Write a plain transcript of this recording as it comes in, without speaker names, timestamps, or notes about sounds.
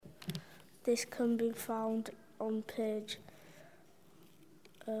This can be found on page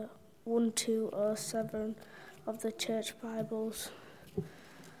 1207 of the Church Bibles.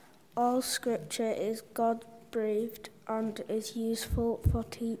 All Scripture is God-breathed and is useful for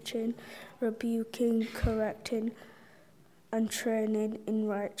teaching, rebuking, correcting, and training in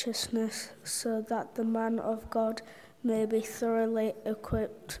righteousness, so that the man of God may be thoroughly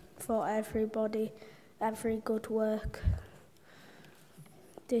equipped for every good work.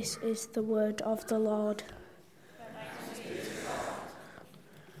 This is the word of the Lord. Thank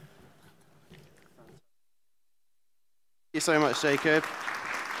you so much, Jacob.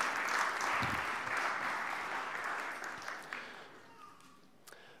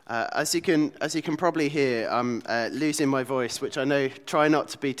 As you can probably hear, I'm losing my voice, which I know try not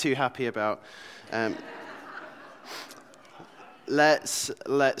to be too happy about. Let's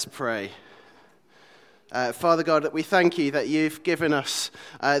pray. Father God, we thank you that you've given us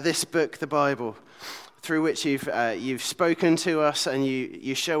this book, the Bible, through which you've spoken to us and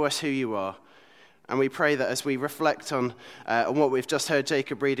you show us who you are. And we pray that as we reflect on what we've just heard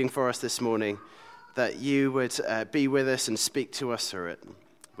Jacob reading for us this morning, that you would be with us and speak to us through it.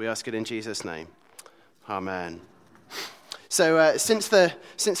 We ask it in Jesus' name. Amen. So since the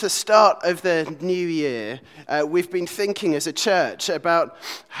start of the new year, we've been thinking as a church about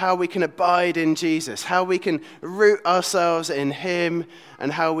how we can abide in Jesus, how we can root ourselves in him,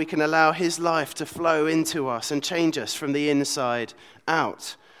 and how we can allow his life to flow into us and change us from the inside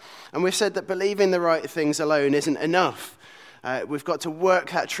out. And we've said that believing the right things alone isn't enough. We've got to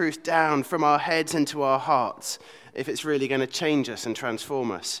work that truth down from our heads into our hearts if it's really going to change us and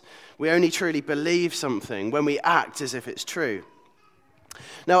transform us. We only truly believe something when we act as if it's true.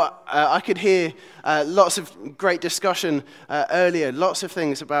 Now, I could hear lots of great discussion earlier, lots of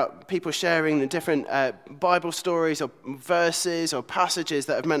things about people sharing the different Bible stories or verses or passages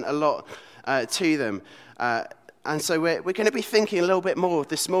that have meant a lot to them. And so we're going to be thinking a little bit more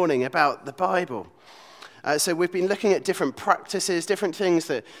this morning about the Bible. So we've been looking at different practices, different things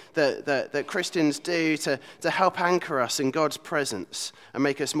that Christians do to help anchor us in God's presence and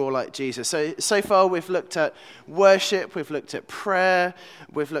make us more like Jesus. So far we've looked at worship, we've looked at prayer,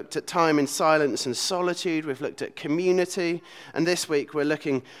 we've looked at time in silence and solitude, we've looked at community, and this week we're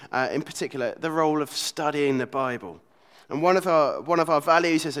looking in particular at the role of studying the Bible. And one of our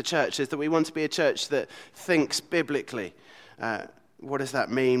values as a church is that we want to be a church that thinks biblically. What does that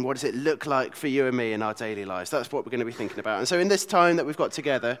mean? What does it look like for you and me in our daily lives? That's what we're going to be thinking about. And so in this time that we've got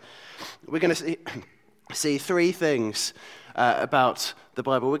together, we're going to see three things about the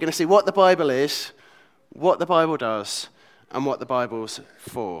Bible. We're going to see what the Bible is, what the Bible does, and what the Bible's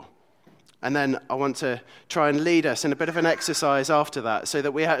for. And then I want to try and lead us in a bit of an exercise after that so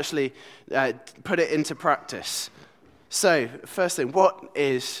that we actually put it into practice. So, first thing, what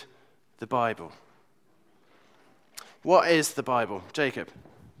is the Bible? What is the Bible? Jacob?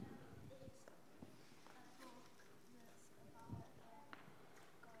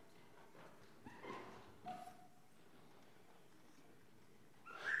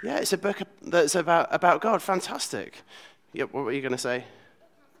 Yeah, it's a book that's about God. Fantastic. Yep, what were you going to say?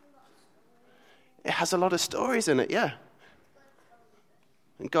 It has a lot of stories in it, yeah.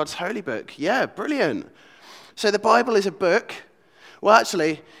 And God's holy book. Yeah, brilliant. So the Bible is a book. Well,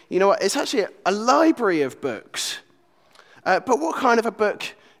 actually, you know what? It's actually a library of books. But what kind of a book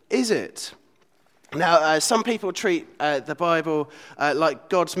is it? Now, some people treat the Bible like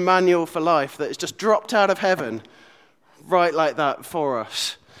God's manual for life that is just dropped out of heaven, right like that for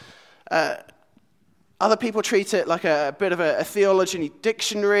us. Other people treat it like a bit of a theology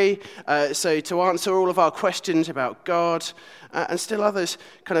dictionary, so to answer all of our questions about God. And still others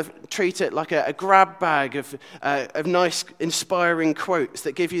kind of treat it like a grab bag of nice, inspiring quotes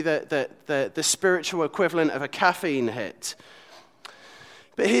that give you the spiritual equivalent of a caffeine hit.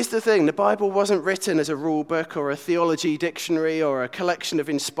 But here's the thing, the Bible wasn't written as a rule book or a theology dictionary or a collection of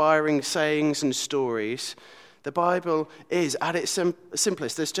inspiring sayings and stories. The Bible is, at its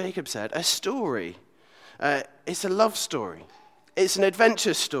simplest, as Jacob said, a story. It's a love story. It's an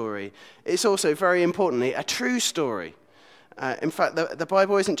adventure story. It's also, very importantly, a true story. In fact, the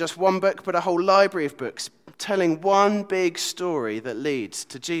Bible isn't just one book, but a whole library of books telling one big story that leads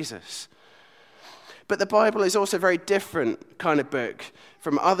to Jesus. But the Bible is also a very different kind of book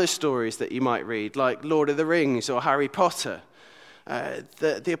from other stories that you might read, like Lord of the Rings or Harry Potter.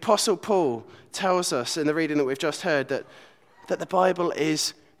 The Apostle Paul tells us in the reading that we've just heard that the Bible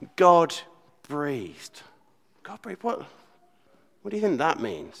is God-breathed. God-breathed? What do you think that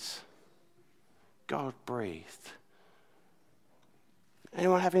means? God-breathed.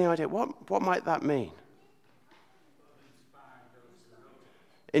 Anyone have any idea? What might that mean?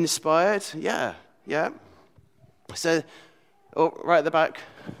 Inspired? Yeah. So, right at the back.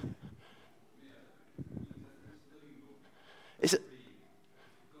 Is it?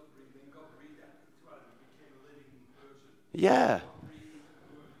 Yeah.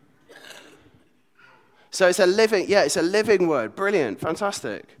 So it's a living word. Brilliant,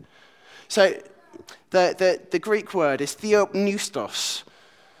 fantastic. So the Greek word is theopneustos.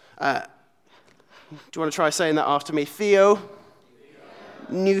 Do you want to try saying that after me?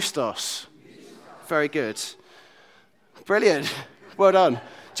 Theopneustos. Very good. Brilliant. Well done.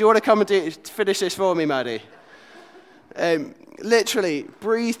 Do you want to come and finish this for me, Maddie? Literally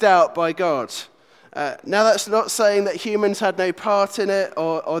breathed out by God. Now that's not saying that humans had no part in it,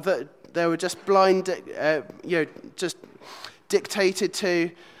 or that they were just just dictated to.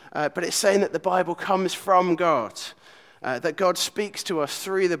 But it's saying that the Bible comes from God, that God speaks to us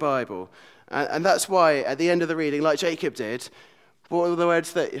through the Bible, and that's why at the end of the reading, like Jacob did, what were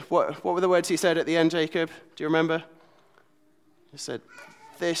the words he said at the end, Jacob? Do you remember? He said,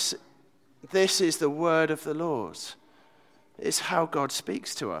 "This is the word of the Lord." It's how God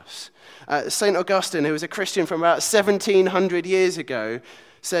speaks to us. St. Augustine, who was a Christian from about 1700 years ago,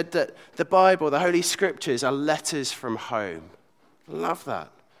 said that the Bible, the Holy Scriptures, are letters from home. Love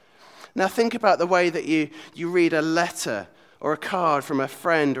that. Now think about the way that you read a letter or a card from a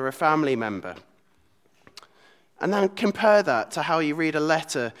friend or a family member. And then compare that to how you read a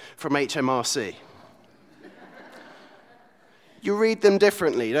letter from HMRC. You read them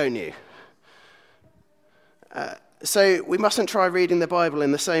differently, don't you? So we mustn't try reading the Bible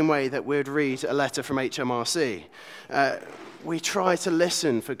in the same way that we'd read a letter from HMRC. We try to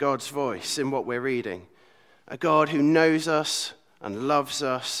listen for God's voice in what we're reading. A God who knows us and loves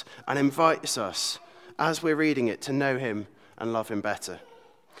us and invites us, as we're reading it, to know him and love him better.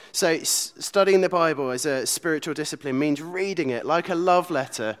 So studying the Bible as a spiritual discipline means reading it like a love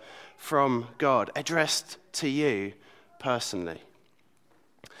letter from God, addressed to you personally.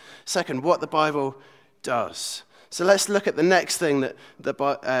 Second, what the Bible does. So let's look at the next thing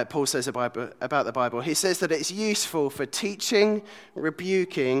that Paul says about the Bible. He says that it's useful for teaching,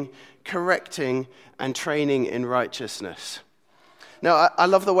 rebuking, correcting, and training in righteousness. Now, I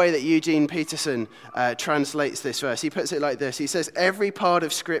love the way that Eugene Peterson translates this verse. He puts it like this. He says, every part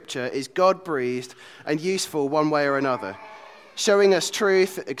of Scripture is God-breathed and useful one way or another, showing us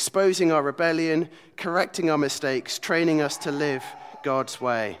truth, exposing our rebellion, correcting our mistakes, training us to live God's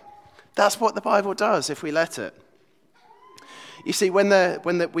way. That's what the Bible does if we let it. You see, when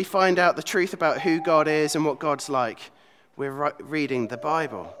we find out the truth about who God is and what God's like, we're reading the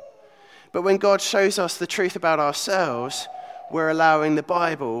Bible. But when God shows us the truth about ourselves, we're allowing the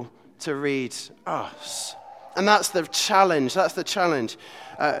Bible to read us. And that's the challenge.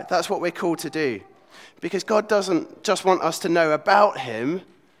 That's what we're called to do. Because God doesn't just want us to know about him.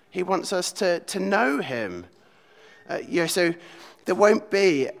 He wants us to know him. So there won't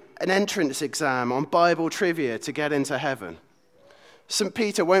be an entrance exam on Bible trivia to get into heaven. St.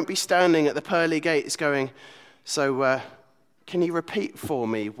 Peter won't be standing at the pearly gates going, so can you repeat for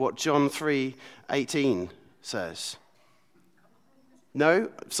me what John 3:18 says?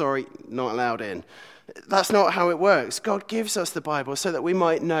 No? Sorry, not allowed in. That's not how it works. God gives us the Bible so that we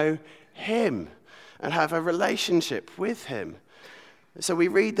might know him and have a relationship with him. So we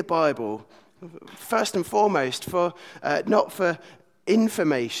read the Bible first and foremost for not for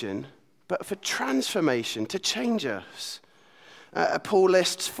information, but for transformation, to change us. Paul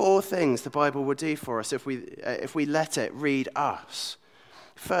lists 4 things the Bible will do for us if we let it read us.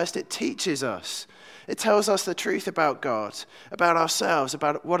 First, it teaches us. It tells us the truth about God, about ourselves,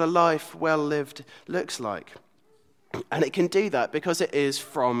 about what a life well lived looks like. And it can do that because it is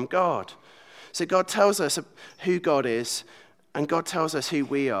from God. So God tells us who God is, and God tells us who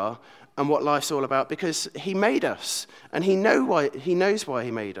we are and what life's all about because he made us, and he knows why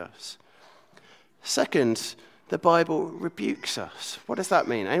he made us. Second, the Bible rebukes us. What does that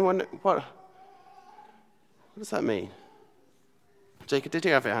mean? Anyone? What does that mean? Jacob, did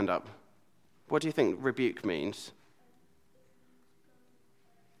you have your hand up? What do you think rebuke means?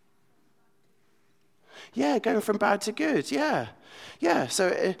 Yeah, going from bad to good. Yeah.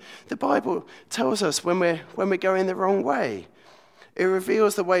 So the Bible tells us when we're going the wrong way. It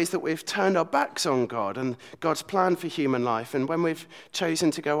reveals the ways that we've turned our backs on God and God's plan for human life, and when we've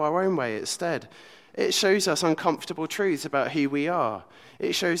chosen to go our own way instead. It shows us uncomfortable truths about who we are.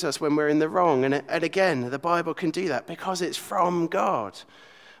 It shows us when we're in the wrong. And again, the Bible can do that because it's from God.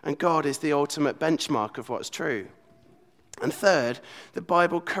 And God is the ultimate benchmark of what's true. And third, the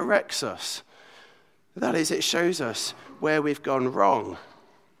Bible corrects us. That is, it shows us where we've gone wrong.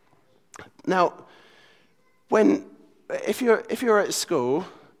 Now, if you're at school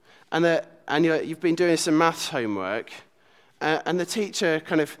you've been doing some maths homework, and the teacher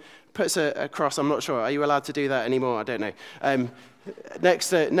kind of puts a cross. I'm not sure. Are you allowed to do that anymore? I don't know. Next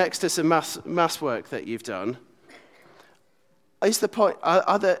to some maths work that you've done. Is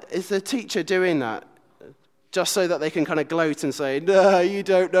the teacher doing that just so that they can kind of gloat and say, "No, you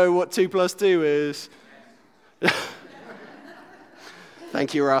don't know what 2 + 2 is"?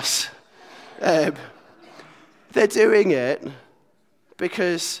 Thank you, Russ. They're doing it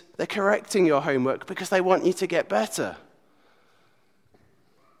because they're correcting your homework because they want you to get better.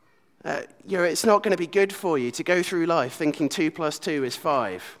 It's not going to be good for you to go through life thinking 2 + 2 is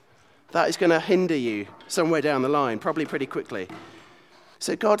 5. That is going to hinder you somewhere down the line, probably pretty quickly.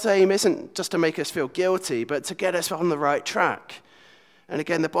 So God's aim isn't just to make us feel guilty, but to get us on the right track. And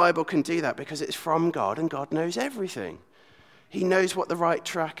again, the Bible can do that because it's from God, and God knows everything. He knows what the right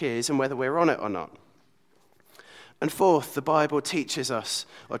track is and whether we're on it or not. And fourth, the Bible teaches us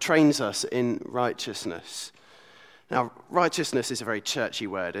or trains us in righteousness. Now, righteousness is a very churchy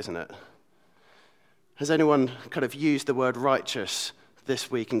word, isn't it? Has anyone kind of used the word righteous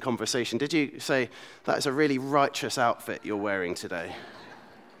this week in conversation? Did you say, that is a really righteous outfit you're wearing today?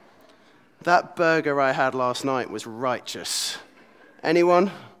 That burger I had last night was righteous.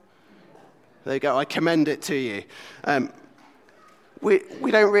 Anyone? There you go, I commend it to you.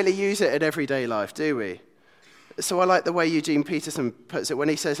 We don't really use it in everyday life, do we? So I like the way Eugene Peterson puts it when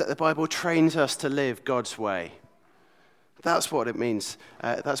he says that the Bible trains us to live God's way. That's what it means.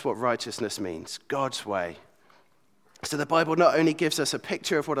 That's what righteousness means, God's way. So the Bible not only gives us a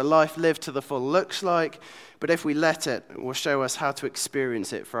picture of what a life lived to the full looks like, but if we let it, it will show us how to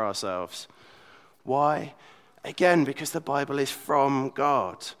experience it for ourselves. Why? Again, because the Bible is from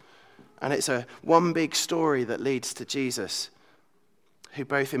God. And it's one big story that leads to Jesus, who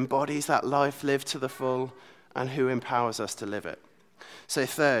both embodies that life lived to the full and who empowers us to live it. So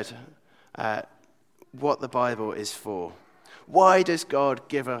third, what the Bible is for. Why does God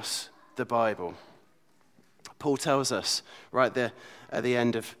give us the Bible? Paul tells us right there at the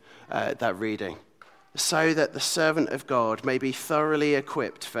end of that reading, so that the servant of God may be thoroughly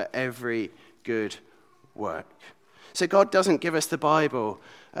equipped for every good work. So God doesn't give us the Bible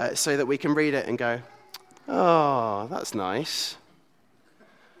so that we can read it and go, "Oh, that's nice."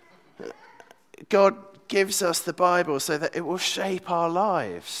 God gives us the Bible so that it will shape our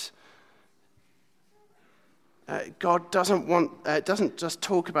lives. God doesn't just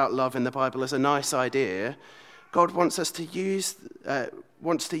talk about love in the Bible as a nice idea. God wants us to use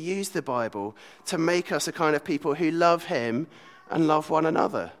the Bible to make us a kind of people who love him and love one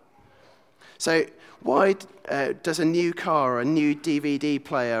another. So why does a new car or a new DVD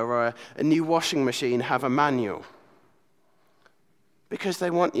player or a new washing machine have a manual? Because they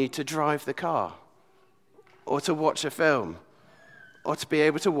want you to drive the car or to watch a film or to be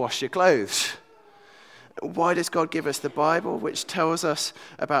able to wash your clothes. Why does God give us the Bible, which tells us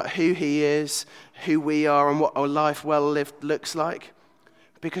about who he is, who we are, and what a life well lived looks like?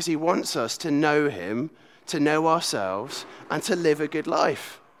 Because he wants us to know him, to know ourselves, and to live a good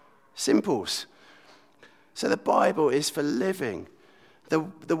life. Simples. So the Bible is for living.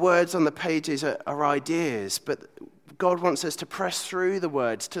 The words on the pages are ideas, but God wants us to press through the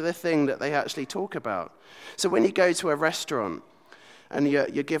words to the thing that they actually talk about. So when you go to a restaurant and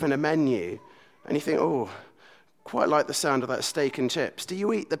you're given a menu, and you think, "Oh, quite like the sound of that steak and chips." Do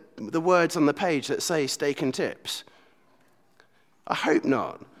you eat the words on the page that say steak and chips? I hope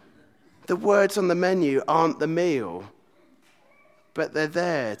not. The words on the menu aren't the meal, but they're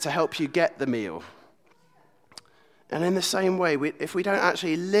there to help you get the meal. And in the same way, if we don't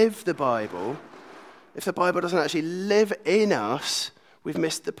actually live the Bible, if the Bible doesn't actually live in us, we've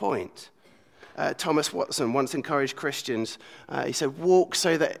missed the point. Thomas Watson once encouraged Christians, he said, "Walk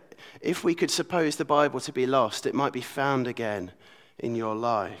so that if we could suppose the Bible to be lost, it might be found again in your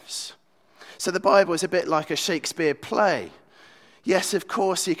lives." So the Bible is a bit like a Shakespeare play. Yes, of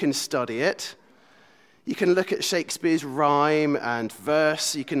course you can study it. You can look at Shakespeare's rhyme and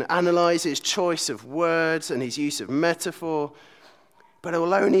verse. You can analyze his choice of words and his use of metaphor. But it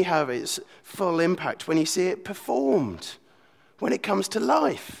will only have its full impact when you see it performed, when it comes to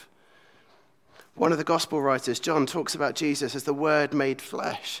life. One of the gospel writers, John, talks about Jesus as the Word made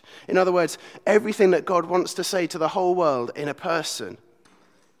flesh. In other words, everything that God wants to say to the whole world in a person.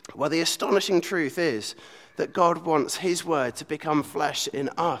 Well, the astonishing truth is that God wants his Word to become flesh in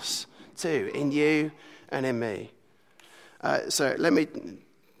us too, in you and in me. So let me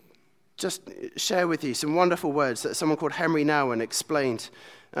just share with you some wonderful words that someone called Henry Nouwen explained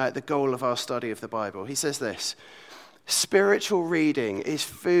the goal of our study of the Bible. He says this: "Spiritual reading is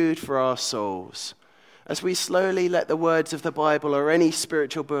food for our souls, As we slowly let the words of the Bible or any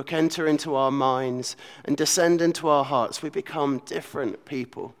spiritual book enter into our minds and descend into our hearts, we become different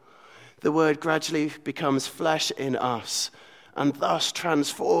people. The word gradually becomes flesh in us and thus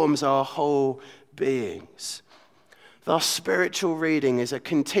transforms our whole beings. Thus, spiritual reading is a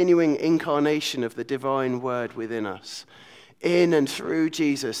continuing incarnation of the divine word within us. In and through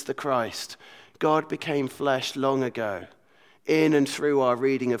Jesus the Christ, God became flesh long ago. In and through our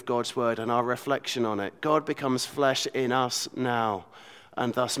reading of God's word and our reflection on it, God becomes flesh in us now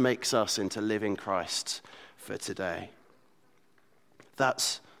and thus makes us into living Christ for today.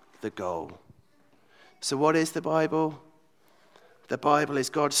 That's the goal. So what is the Bible? The Bible is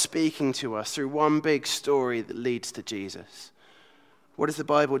God speaking to us through one big story that leads to Jesus. What does the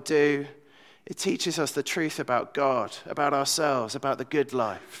Bible do? It teaches us the truth about God, about ourselves, about the good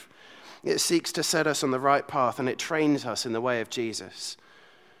life. It seeks to set us on the right path, and it trains us in the way of Jesus.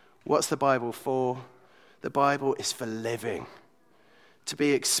 What's the Bible for? The Bible is for living, to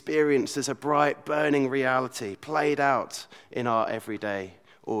be experienced as a bright, burning reality played out in our everyday,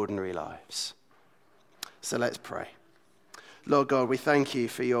 ordinary lives. So let's pray. Lord God, we thank you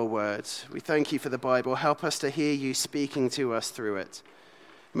for your words. We thank you for the Bible. Help us to hear you speaking to us through it.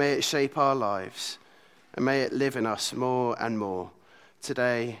 May it shape our lives, and may it live in us more and more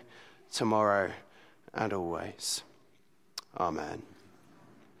today, tomorrow, and always. Amen.